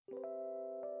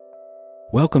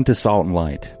Welcome to Salt and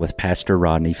Light with Pastor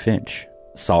Rodney Finch.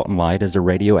 Salt and Light is a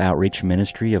radio outreach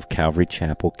ministry of Calvary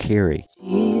Chapel, Cary.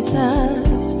 Jesus,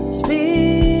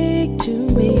 speak to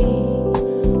me.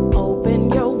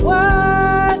 Open your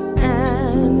word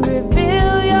and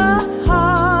reveal your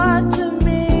heart to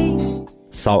me.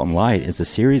 Salt and Light is a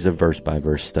series of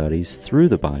verse-by-verse studies through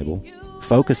the Bible,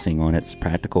 focusing on its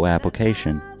practical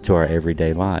application to our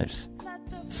everyday lives.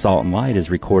 Salt and Light is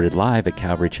recorded live at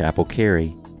Calvary Chapel,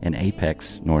 Cary in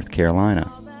Apex, North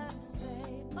Carolina.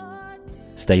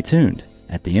 Stay tuned.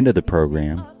 At the end of the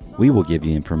program, we will give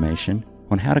you information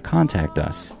on how to contact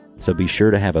us, so be sure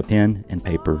to have a pen and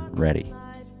paper ready.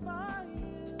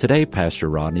 Today, Pastor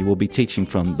Rodney will be teaching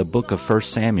from the book of 1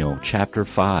 Samuel, chapter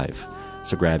 5,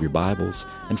 so grab your Bibles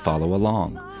and follow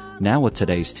along. Now with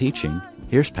today's teaching,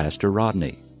 here's Pastor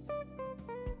Rodney.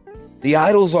 The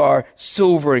idols are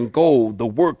silver and gold, the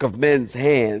work of men's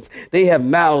hands. They have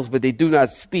mouths, but they do not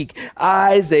speak.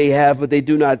 Eyes they have, but they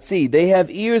do not see. They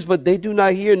have ears, but they do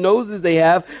not hear. Noses they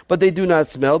have, but they do not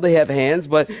smell. They have hands,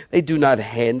 but they do not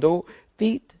handle.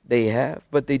 Feet they have,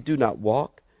 but they do not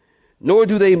walk. Nor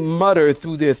do they mutter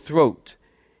through their throat.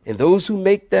 And those who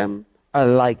make them are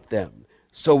like them.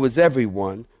 So is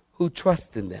everyone who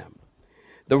trusts in them.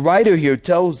 The writer here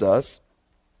tells us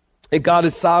that God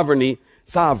is sovereign.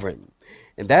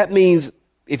 And that means,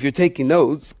 if you're taking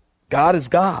notes, God is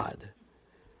God.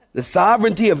 The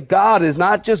sovereignty of God is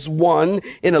not just one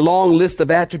in a long list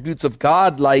of attributes of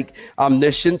God like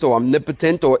omniscience or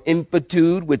omnipotent or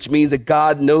infinitude, which means that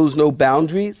God knows no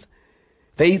boundaries.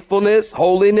 Faithfulness,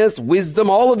 holiness, wisdom,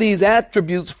 all of these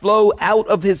attributes flow out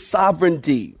of his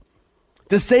sovereignty.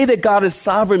 To say that God is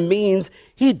sovereign means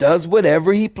he does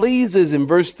whatever he pleases in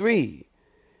verse 3.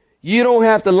 You don't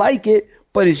have to like it,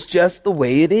 but it's just the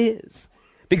way it is.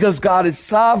 Because God is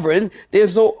sovereign,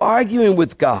 there's no arguing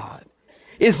with God.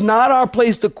 It's not our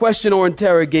place to question or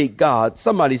interrogate God.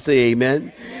 Somebody say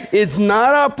amen. It's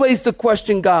not our place to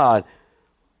question God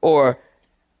or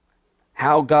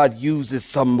how God uses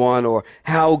someone or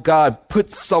how God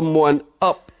puts someone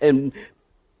up and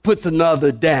puts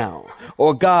another down,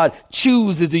 or God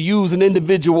chooses to use an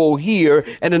individual here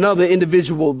and another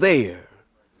individual there.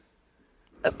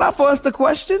 That's not for us to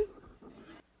question.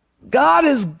 God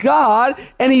is God,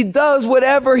 and he does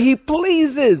whatever he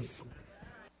pleases.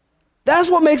 That's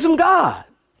what makes him God.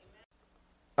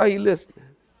 Are you listening?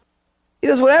 He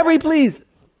does whatever he pleases.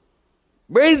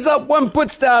 Raises up one,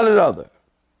 puts down another.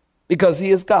 Because he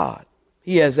is God.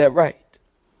 He has that right.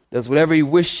 Does whatever he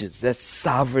wishes. That's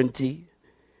sovereignty.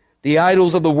 The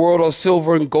idols of the world are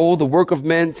silver and gold, the work of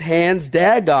men's hands.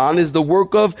 Dagon is the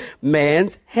work of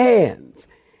man's hands.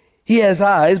 He has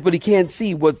eyes, but he can't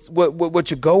see what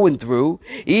you're going through.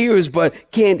 Ears,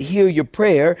 but can't hear your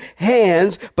prayer.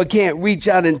 Hands, but can't reach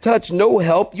out and touch. No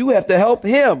help. You have to help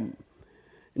him.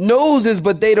 Noses,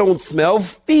 but they don't smell.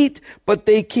 Feet, but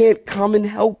they can't come and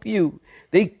help you.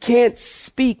 They can't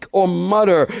speak or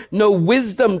mutter. No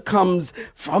wisdom comes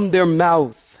from their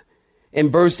mouth.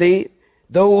 In verse 8,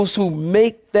 those who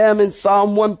make them, in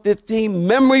Psalm 115,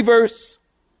 memory verse,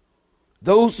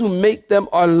 those who make them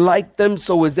are like them,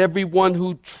 so is everyone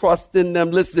who trusts in them.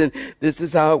 Listen, this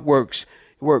is how it works.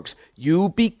 You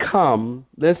become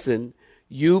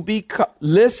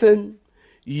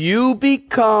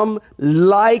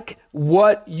like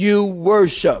what you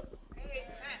worship.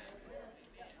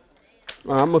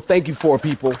 I'm going to thank you for it,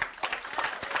 people.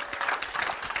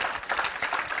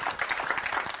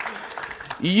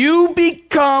 You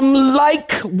become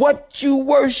like what you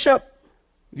worship.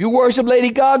 If you worship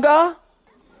Lady Gaga,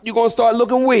 you're going to start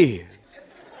looking weird.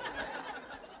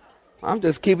 I'm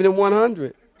just keeping it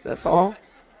 100. That's all.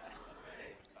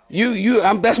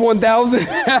 That's 1,000.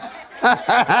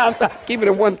 I'm keeping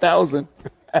it 1,000.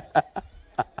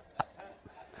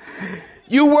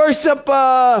 You worship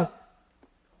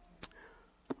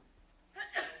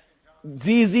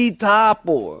ZZ Top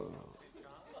or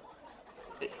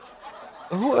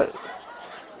what?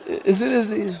 Is it a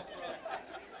ZZ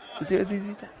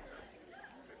Top?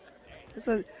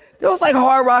 Those like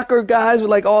hard rocker guys with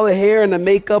like all the hair and the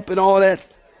makeup and all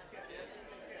that.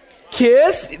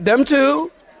 Kiss, them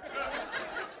too.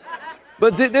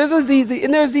 But there's a ZZ,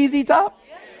 and there's ZZ Top.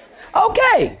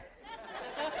 Okay.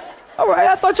 All right,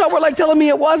 I thought y'all were like telling me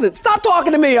it wasn't. Stop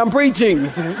talking to me, I'm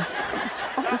preaching.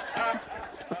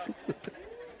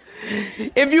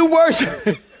 If you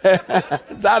worship,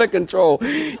 it's out of control.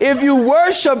 If you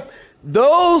worship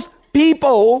those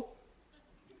people,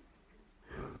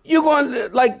 you're going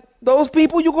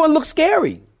to look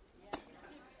scary.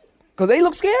 Because they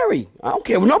look scary. I don't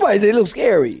care what nobody says, they look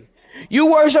scary.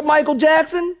 You worship Michael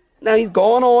Jackson, Now he's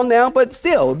going on now, but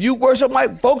still, if you worship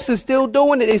folks are still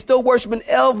doing it. They still worshiping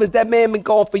Elvis. That man been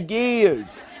gone for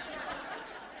years.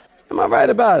 Am I right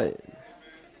about it?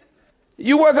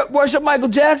 You worship Michael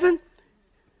Jackson?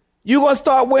 You gonna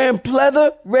start wearing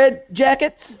pleather red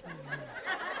jackets?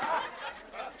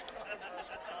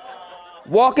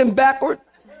 Walking backward?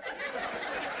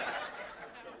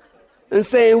 And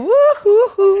saying,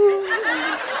 woo-hoo-hoo.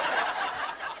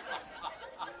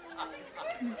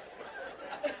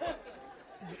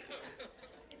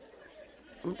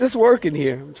 I'm just working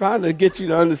here. I'm trying to get you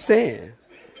to understand.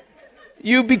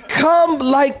 You become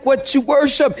like what you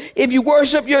worship. If you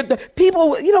worship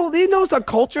people, you notice our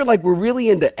culture, like we're really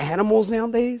into animals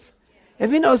nowadays.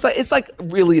 Have you noticed, it's like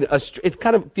really, it's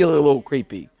kind of feeling a little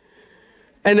creepy.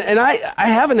 And I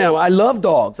have an animal. I love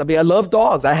dogs. I love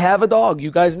dogs. I have a dog.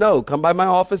 You guys know. Come by my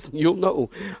office and you'll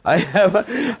know. I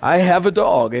have a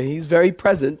dog, and he's very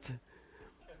present.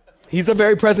 He's a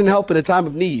very present help in a time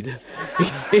of need.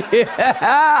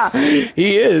 Yeah,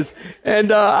 he is. And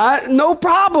no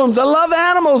problems. I love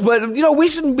animals, but, we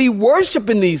shouldn't be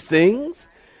worshiping these things.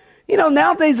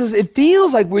 Nowadays it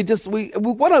feels like we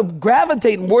want to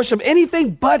gravitate and worship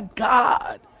anything but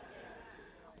God.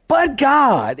 But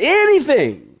God,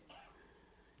 anything.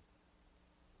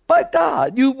 But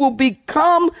God. You will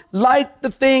become like the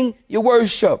thing you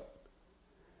worship.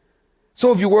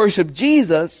 So if you worship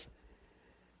Jesus,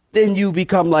 then you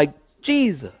become like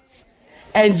Jesus.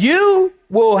 And you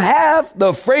will have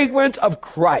the fragrance of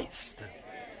Christ.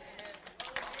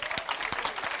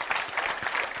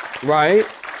 Right?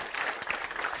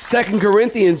 2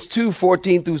 Corinthians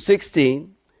 2:14 through 16.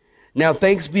 Now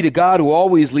thanks be to God who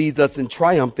always leads us in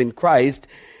triumph in Christ,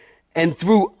 and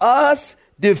through us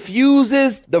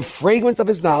diffuses the fragrance of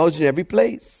his knowledge in every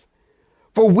place.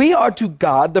 For we are to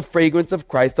God the fragrance of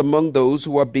Christ among those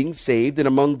who are being saved and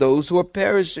among those who are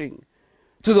perishing.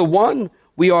 To the one,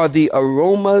 we are the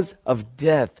aromas of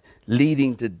death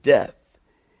leading to death.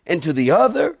 And to the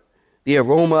other, the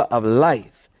aroma of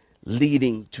life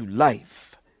leading to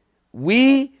life.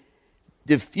 We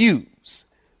diffuse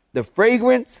the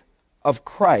fragrance of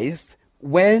Christ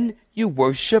when you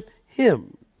worship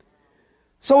him.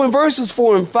 So in verses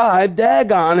 4 and 5,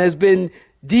 Dagon has been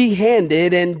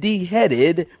de-handed and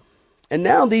de-headed, and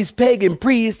now these pagan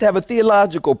priests have a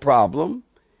theological problem,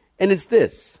 and it's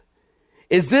this: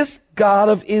 is this God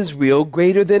of Israel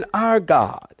greater than our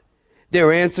God?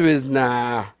 Their answer is,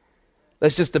 nah,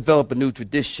 let's just develop a new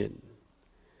tradition.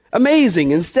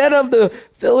 Amazing. Instead of the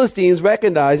Philistines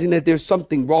recognizing that there's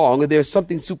something wrong, that there's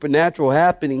something supernatural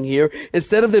happening here,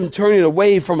 instead of them turning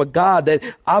away from a God that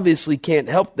obviously can't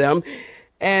help them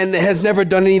and has never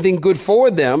done anything good for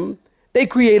them, they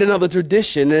create another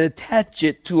tradition and attach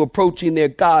it to approaching their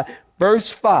God. Verse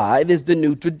 5 is the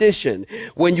new tradition.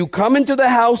 When you come into the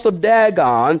house of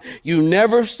Dagon, you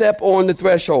never step on the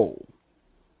threshold.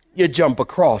 You jump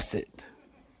across it.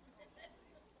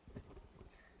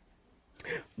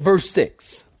 Verse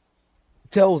 6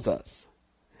 tells us,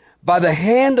 by the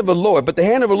hand of the Lord, but the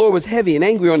hand of the Lord was heavy and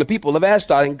angry on the people of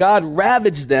Ashdod, and God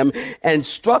ravaged them and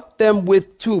struck them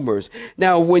with tumors.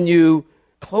 Now, when you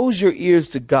close your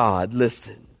ears to God,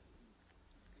 listen.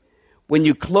 When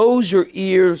you close your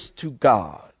ears to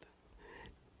God,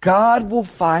 God will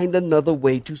find another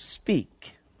way to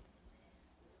speak.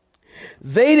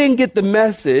 They didn't get the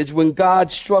message when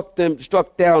God struck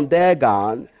down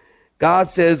Dagon. God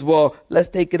says, well, let's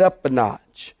take it up a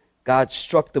notch. God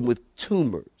struck them with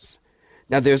tumors.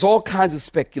 Now, there's all kinds of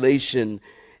speculation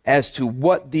as to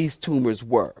what these tumors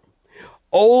were.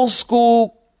 Old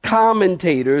school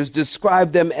commentators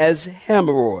describe them as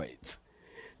hemorrhoids.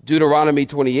 Deuteronomy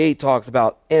 28 talks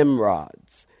about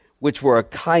emrods, which were a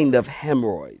kind of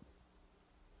hemorrhoid.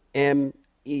 E-M-E-R-O-D-S.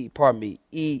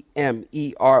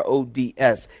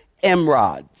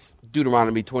 Emrods,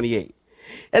 Deuteronomy 28.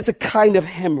 That's a kind of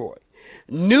hemorrhoid.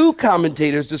 New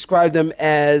commentators describe them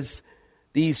as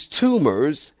these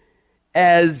tumors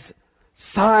as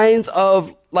signs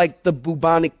of like the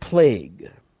bubonic plague.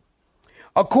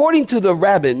 According to the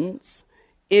rabbins,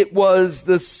 it was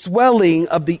the swelling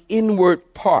of the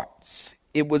inward parts.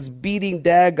 It was beating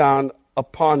Dagon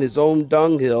upon his own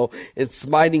dunghill and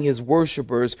smiting his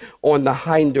worshipers on the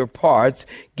hinder parts,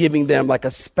 giving them like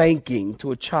a spanking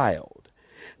to a child.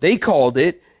 They called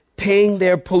it paying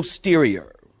their posterior.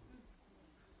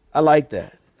 I like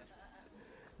that.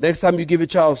 Next time you give your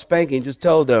child a spanking, just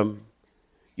tell them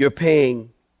you're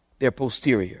paying their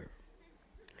posterior.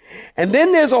 And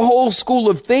then there's a whole school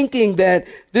of thinking that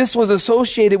this was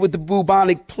associated with the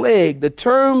bubonic plague. The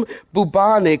term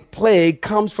bubonic plague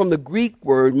comes from the Greek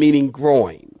word meaning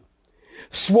groin.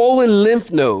 Swollen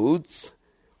lymph nodes,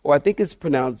 or I think it's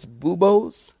pronounced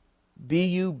buboes,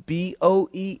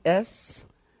 B-U-B-O-E-S.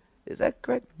 Is that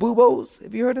correct? Buboes.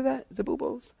 Have you heard of that? Is it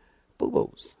buboes?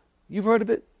 Buboes. You've heard of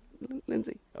it,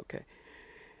 Lindsay? Okay.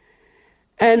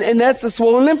 And that's a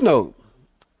swollen lymph node.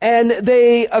 And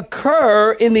they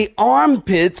occur in the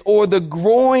armpits or the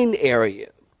groin area.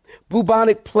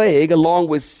 Bubonic plague, along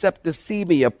with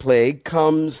septicemia plague,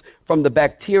 comes from the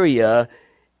bacteria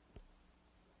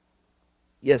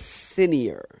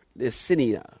Yersinia.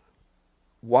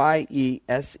 Y-E-S-E-R-N-I-A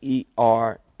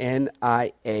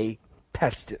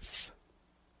pestis.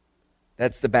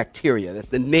 That's the bacteria. That's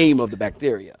the name of the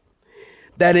bacteria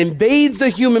that invades the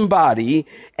human body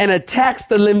and attacks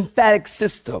the lymphatic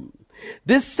system.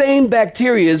 This same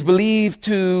bacteria is believed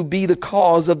to be the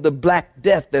cause of the Black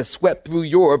Death that swept through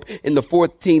Europe in the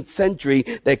 14th century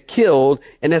that killed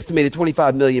an estimated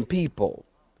 25 million people.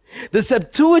 The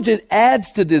Septuagint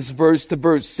adds to this verse, to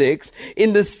verse 6,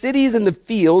 in the cities and the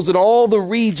fields and all the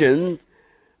regions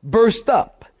burst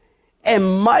up,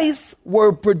 and mice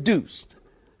were produced.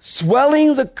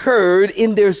 Swellings occurred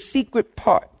in their secret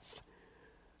parts,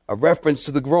 a reference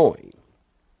to the groin,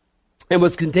 and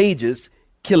was contagious,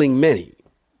 killing many.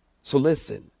 So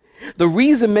listen, the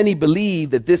reason many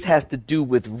believe that this has to do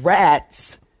with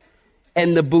rats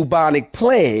and the bubonic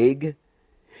plague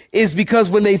is because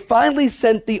when they finally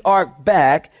sent the ark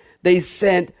back, they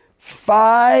sent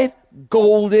 5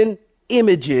 golden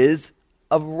images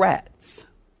of rats.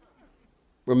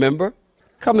 Remember?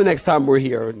 Come the next time we're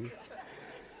here, and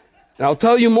I'll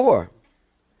tell you more.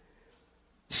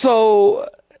 So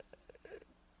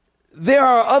there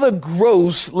are other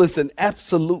gross, listen,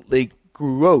 absolutely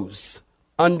gross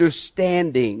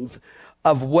understandings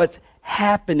of what's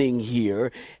happening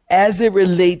here as it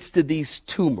relates to these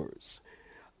tumors.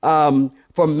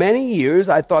 For many years,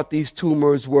 I thought these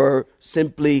tumors were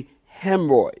simply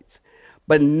hemorrhoids.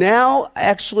 But now,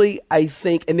 actually, I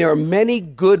think, and there are many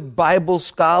good Bible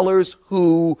scholars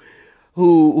who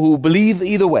believe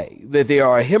either way, that they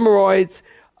are hemorrhoids,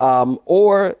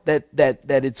 or that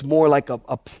it's more like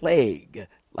a plague,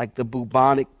 like the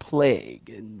bubonic plague.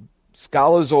 And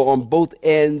scholars are on both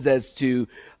ends as to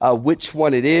which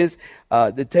one it is.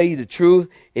 To tell you the truth,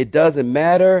 it doesn't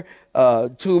matter,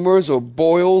 tumors or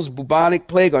boils, bubonic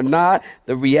plague or not.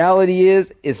 The reality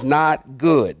is, it's not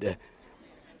good.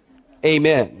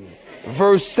 Amen.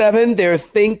 Verse 7, they're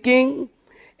thinking,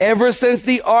 ever since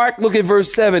the ark, look at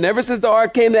verse 7, ever since the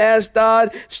ark came to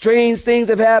Ashdod, strange things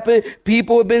have happened.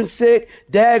 People have been sick.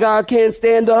 Dagon can't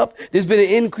stand up. There's been an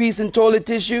increase in toilet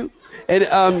tissue and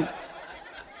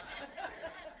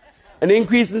an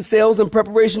increase in sales and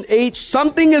preparation H.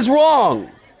 Something is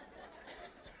wrong.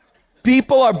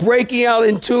 People are breaking out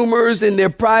in tumors in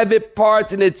their private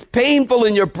parts, and it's painful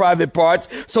in your private parts,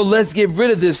 so let's get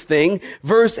rid of this thing.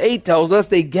 Verse 8 tells us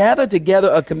they gathered together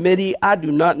a committee. I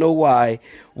do not know why.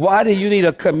 Why do you need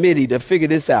a committee to figure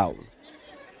this out?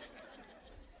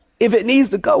 If it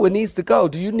needs to go, it needs to go.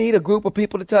 Do you need a group of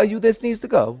people to tell you this needs to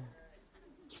go?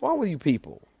 What's wrong with you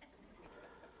people?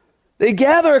 They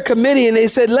gather a committee, and they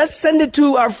said, let's send it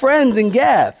to our friends in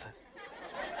Gath.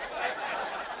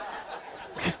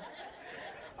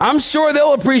 I'm sure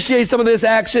they'll appreciate some of this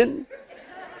action.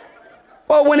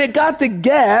 But when it got to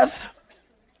Gath,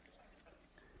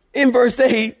 in verse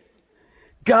 8,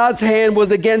 God's hand was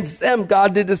against them.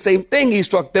 God did the same thing. He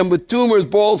struck them with tumors,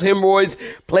 boils, hemorrhoids,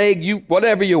 plague,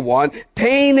 whatever you want,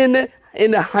 pain in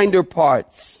the hinder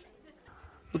parts.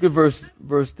 Look at verse.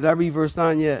 Did I read verse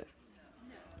 9 yet?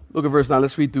 Look at verse 9.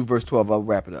 Let's read through verse 12. I'll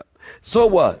wrap it up. So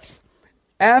it was,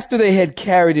 after they had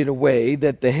carried it away,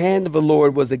 that the hand of the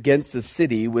Lord was against the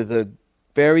city with a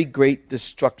very great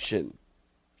destruction.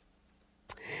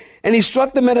 And he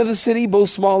struck the men of the city, both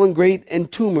small and great,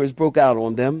 and tumors broke out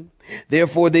on them.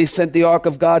 Therefore they sent the ark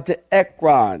of God to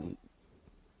Ekron.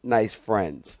 Nice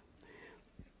friends.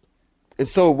 And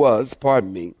so it was,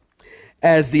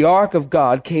 as the ark of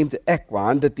God came to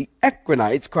Ekron, that the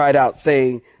Ekronites cried out,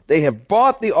 saying, they have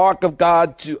brought the ark of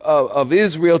God of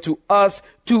Israel to us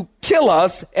to kill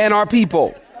us and our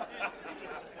people.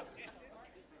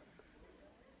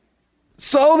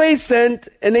 So they sent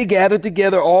and they gathered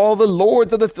together all the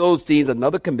lords of the Philistines,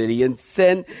 another committee, and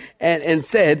said,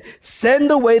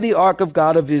 send away the ark of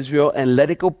God of Israel and let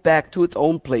it go back to its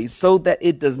own place so that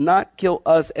it does not kill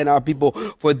us and our people.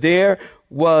 For there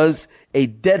was a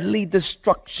deadly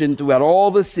destruction throughout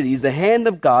all the cities. The hand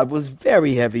of God was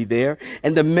very heavy there,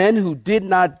 and the men who did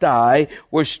not die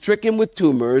were stricken with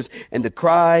tumors, and the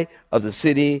cry of the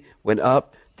city went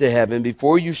up to heaven.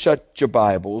 Before you shut your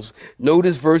Bibles,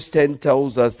 notice verse 10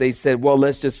 tells us, they said, well,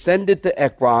 let's just send it to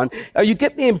Ekron. Are you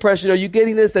getting the impression, are you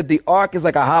getting this, that the ark is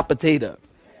like a hot potato?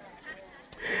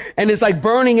 And it's like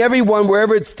burning everyone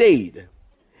wherever it stayed.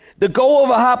 The goal of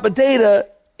a hot potato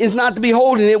is not to be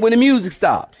holding it when the music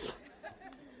stops.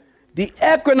 The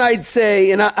Ekronites say,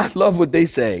 and I love what they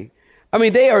say. I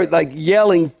mean, they are like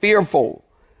yelling fearful.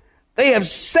 They have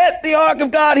set the ark of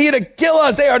God here to kill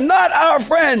us. They are not our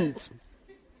friends.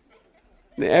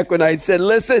 The Ekronites said,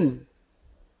 listen,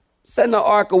 send the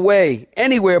ark away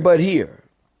anywhere but here.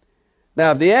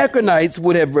 Now, if the Ekronites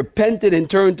would have repented and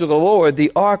turned to the Lord,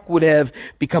 the ark would have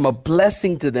become a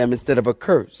blessing to them instead of a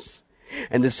curse.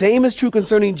 And the same is true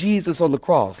concerning Jesus on the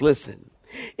cross. Listen,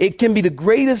 it can be the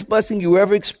greatest blessing you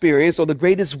ever experience or the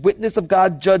greatest witness of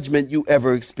God's judgment you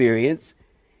ever experience.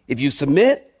 If you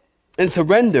submit and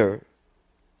surrender,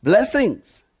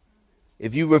 blessings.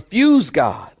 If you refuse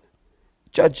God,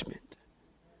 judgment.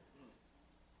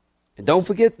 And don't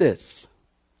forget this.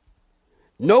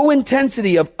 No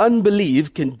intensity of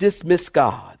unbelief can dismiss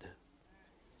God.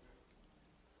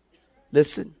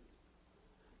 Listen.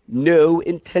 No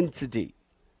intensity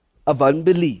of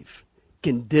unbelief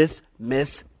can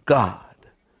dismiss God.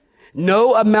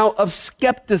 No amount of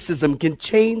skepticism can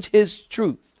change his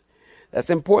truth. That's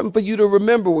important for you to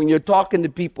remember when you're talking to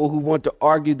people who want to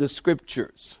argue the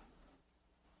scriptures.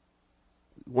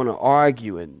 Want to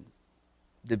argue and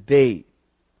debate.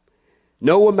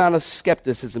 No amount of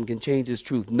skepticism can change his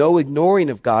truth. No ignoring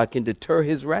of God can deter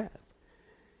his wrath.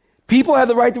 People have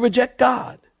the right to reject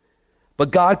God,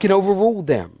 but God can overrule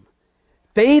them.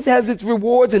 Faith has its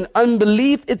rewards and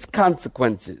unbelief its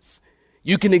consequences.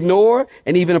 You can ignore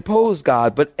and even oppose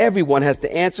God, but everyone has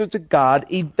to answer to God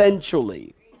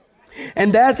eventually.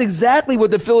 And that's exactly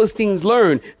what the Philistines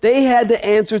learned. They had to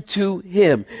answer to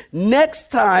him.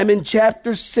 Next time in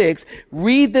chapter 6,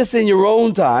 read this in your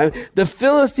own time. The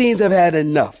Philistines have had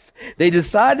enough. They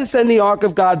decide to send the ark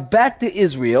of God back to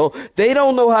Israel. They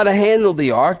don't know how to handle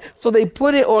the ark, so they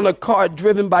put it on a cart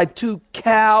driven by 2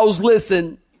 cows.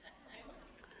 Listen.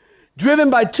 Driven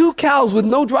by 2 cows with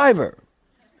no driver.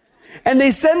 And they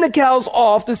send the cows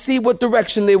off to see what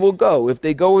direction they will go. If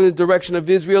they go in the direction of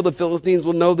Israel, the Philistines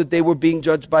will know that they were being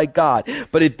judged by God.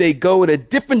 But if they go in a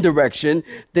different direction,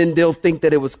 then they'll think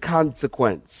that it was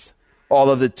consequence. All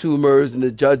of the tumors and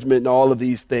the judgment and all of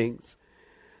these things.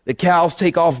 The cows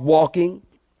take off walking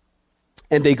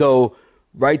and they go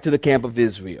right to the camp of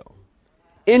Israel.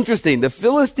 Interesting. The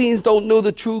Philistines don't know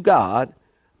the true God,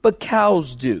 but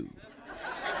cows do.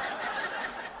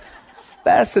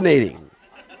 Fascinating.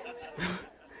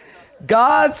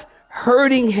 God's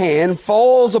hurting hand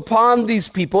falls upon these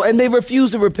people and they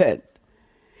refuse to repent.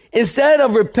 Instead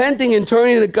of repenting and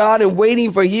turning to God and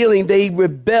waiting for healing, they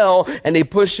rebel and they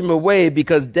push him away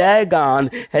because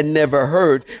Dagon had never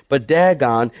heard, but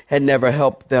Dagon had never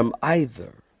helped them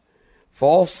either.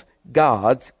 False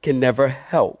gods can never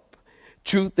help.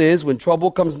 Truth is, when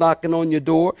trouble comes knocking on your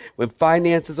door, when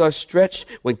finances are stretched,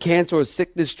 when cancer or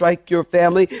sickness strike your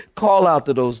family, call out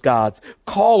to those gods.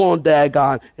 Call on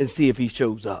Dagon and see if he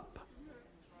shows up.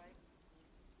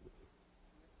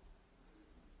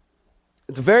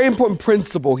 It's a very important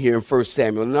principle here in 1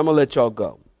 Samuel, and I'm going to let y'all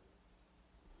go.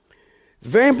 It's a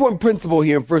very important principle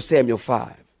here in 1 Samuel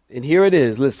 5. And here it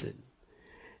is, listen.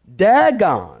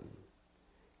 Dagon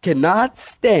cannot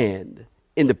stand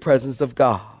in the presence of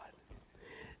God.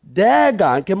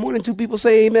 Dagon, can more than 2 people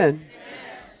say amen?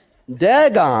 Amen.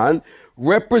 Dagon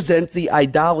represents the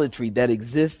idolatry that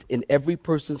exists in every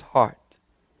person's heart.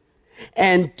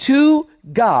 And 2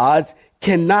 gods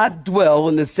cannot dwell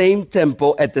in the same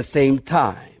temple at the same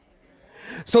time.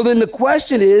 So then the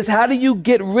question is, how do you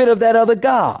get rid of that other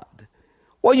god?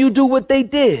 Well, you do what they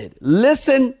did.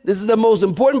 Listen, this is the most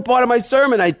important part of my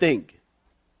sermon, I think.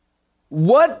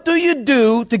 What do you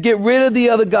do to get rid of the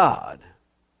other god?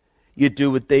 You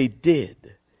do what they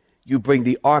did. You bring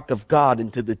the ark of God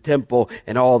into the temple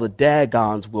and all the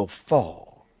Dagons will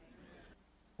fall.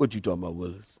 What you talking about,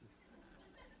 Willis?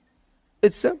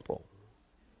 It's simple.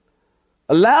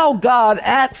 Allow God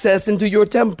access into your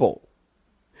temple.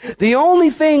 The only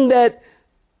thing that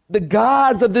the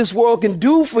gods of this world can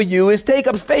do for you is take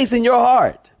up space in your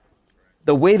heart.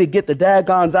 The way to get the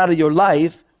Dagons out of your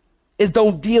life is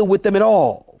don't deal with them at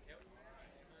all.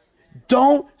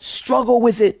 Don't struggle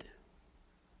with it.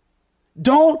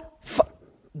 Don't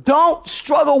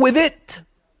struggle with it.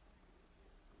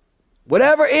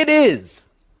 Whatever it is,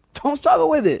 don't struggle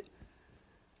with it.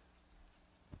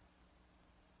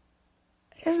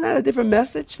 Isn't that a different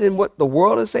message than what the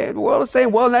world is saying? The world is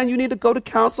saying, well, now you need to go to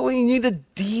counseling. You need to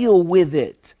deal with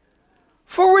it.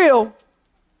 For real.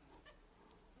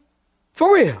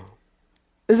 For real.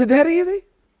 Is it that easy?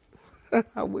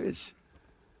 I wish.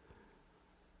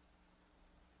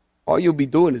 All you'll be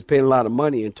doing is paying a lot of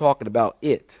money and talking about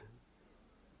it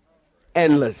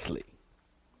endlessly.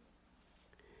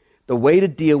 the way to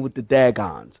deal with the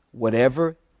dagons,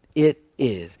 whatever it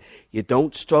is. You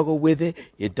don't struggle with it.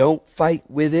 You don't fight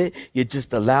with it. You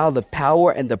just allow the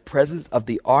power and the presence of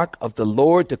the ark of the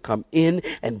Lord to come in,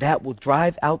 and that will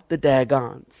drive out the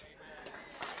dagons.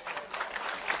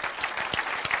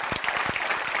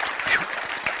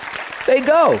 They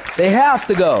go. They have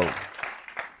to go.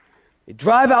 You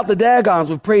drive out the dagons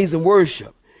with praise and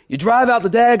worship. You drive out the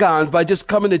dagons by just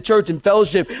coming to church and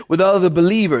fellowship with other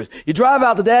believers. You drive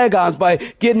out the dagons by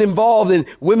getting involved in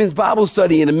women's Bible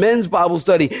study and the men's Bible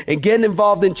study and getting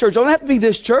involved in church. Don't have to be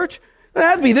this church. Don't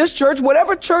have to be this church.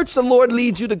 Whatever church the Lord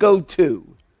leads you to go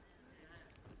to.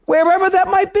 Wherever that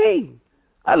might be.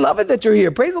 I love it that you're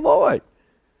here. Praise the Lord.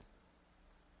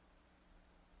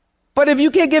 But if you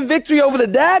can't get victory over the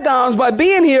dagons by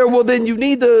being here, well, then you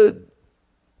need to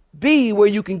be where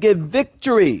you can get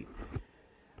victory.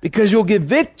 Because you'll get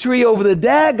victory over the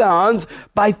dagons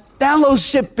by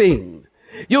fellowshipping.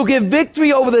 You'll get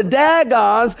victory over the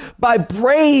dagons by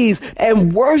praise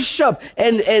and worship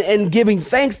and giving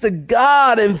thanks to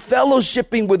God and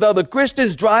fellowshipping with other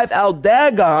Christians. Drive out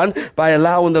Dagon by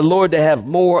allowing the Lord to have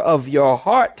more of your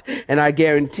heart. And I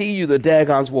guarantee you the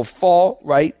dagons will fall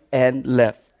right and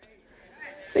left.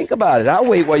 Think about it. I'll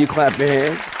wait while you clap your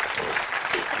hands.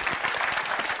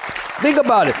 Think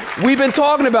about it. We've been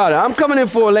talking about it. I'm coming in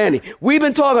for a landing. We've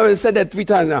been talking, I've said that 3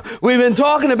 times now. We've been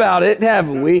talking about it,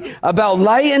 haven't we? About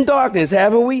light and darkness,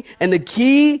 haven't we? And the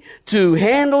key to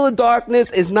handle the darkness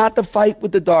is not to fight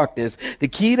with the darkness. The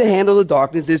key to handle the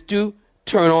darkness is to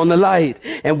turn on the light.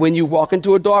 And when you walk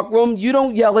into a dark room, you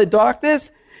don't yell at darkness.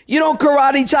 You don't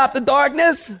karate chop the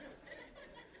darkness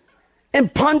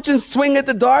and punch and swing at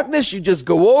the darkness. You just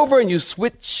go over and you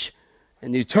switch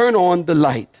and you turn on the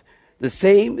light. The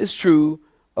same is true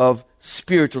of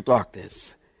spiritual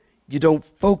darkness. You don't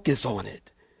focus on it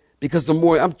because the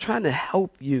more I'm trying to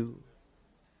help you.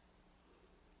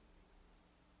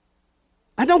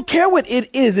 I don't care what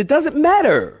it is. It doesn't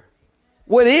matter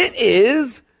what it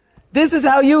is. This is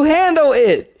how you handle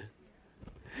it.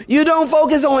 You don't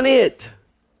focus on it.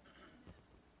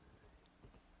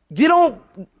 You don't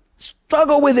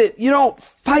struggle with it. You don't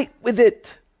fight with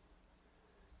it.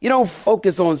 You don't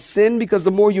focus on sin because the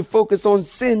more you focus on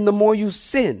sin, the more you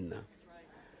sin.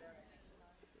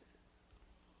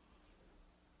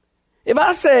 If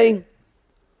I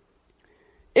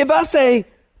say,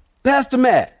 Pastor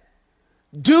Matt,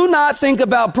 do not think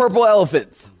about purple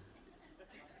elephants.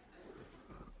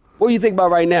 What do you think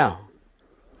about right now?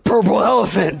 Purple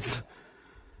elephants.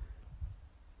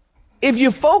 If you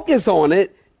focus on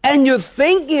it and you're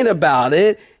thinking about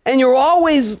it and you're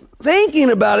always thinking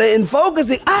about it and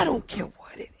focusing, I don't care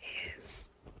what it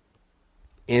is.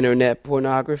 Internet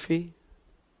pornography,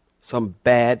 some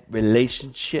bad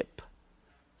relationship,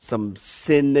 some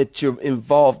sin that you're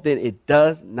involved in, it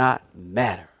does not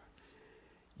matter.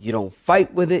 You don't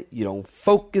fight with it. You don't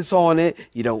focus on it.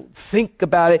 You don't think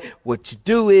about it. What you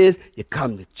do is you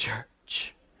come to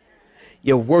church.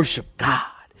 You worship God.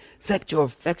 Set your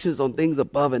affections on things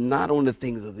above and not on the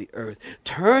things of the earth.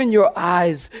 Turn your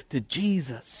eyes to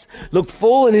Jesus. Look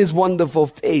full in his wonderful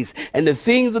face, and the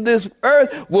things of this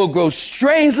earth will grow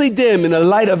strangely dim in the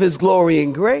light of his glory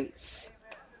and grace.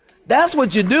 That's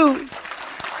what you do.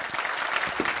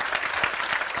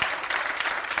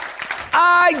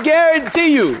 I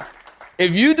guarantee you,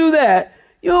 if you do that,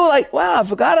 you're like, wow, I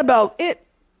forgot about it.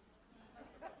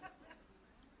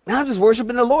 Now I'm just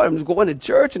worshiping the Lord. I'm just going to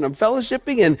church and I'm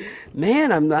fellowshipping, and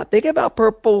man, I'm not thinking about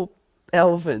purple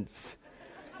elephants.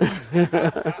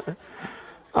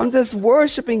 I'm just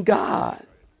worshiping God.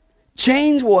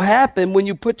 Change will happen when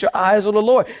you put your eyes on the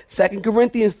Lord. 2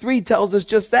 Corinthians 3 tells us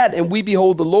just that. And we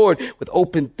behold the Lord with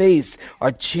open face,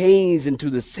 are changed into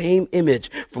the same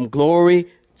image from glory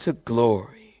to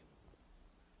glory.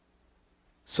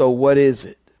 So what is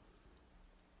it?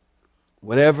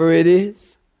 Whatever it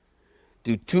is,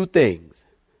 do 2 things.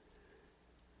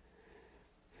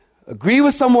 Agree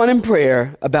with someone in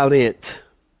prayer about it.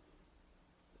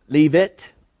 Leave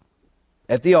it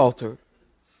at the altar.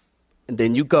 And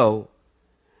then you go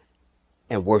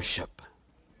and worship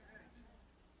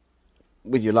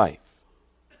with your life.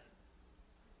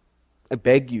 I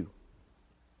beg you,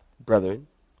 brethren,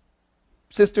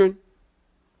 sister,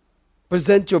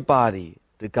 present your body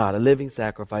to God, a living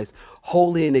sacrifice,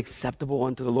 holy and acceptable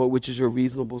unto the Lord, which is your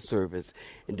reasonable service.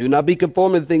 And do not be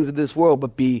conformed to the things of this world,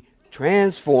 but be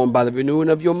transformed by the renewing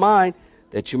of your mind,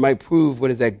 that you might prove what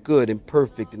is that good and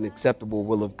perfect and acceptable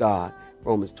will of God.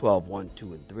 Romans 12, 1,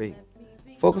 2, and 3.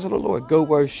 Focus on the Lord. Go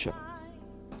worship.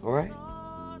 All right?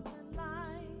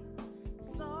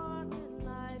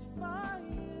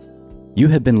 You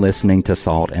have been listening to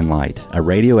Salt and Light, a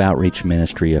radio outreach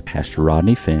ministry of Pastor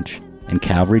Rodney Finch and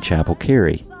Calvary Chapel,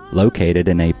 Cary, located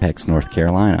in Apex, North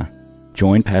Carolina.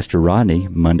 Join Pastor Rodney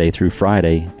Monday through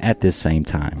Friday at this same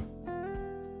time.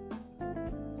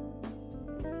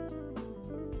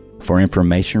 For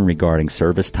information regarding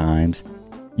service times,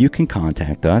 you can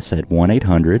contact us at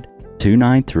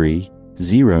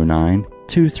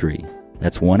 1-800-293-0923.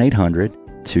 That's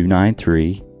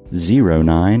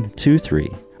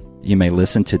 1-800-293-0923. You may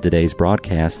listen to today's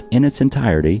broadcast in its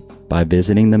entirety by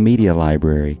visiting the media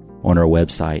library on our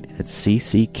website at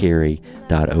cccary.org.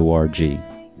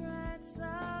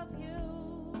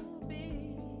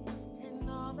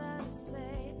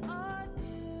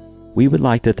 We would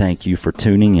like to thank you for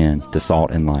tuning in to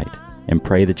Salt and Light and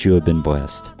pray that you have been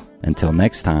blessed. Until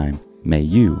next time, may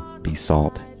you be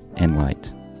salt and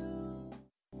light.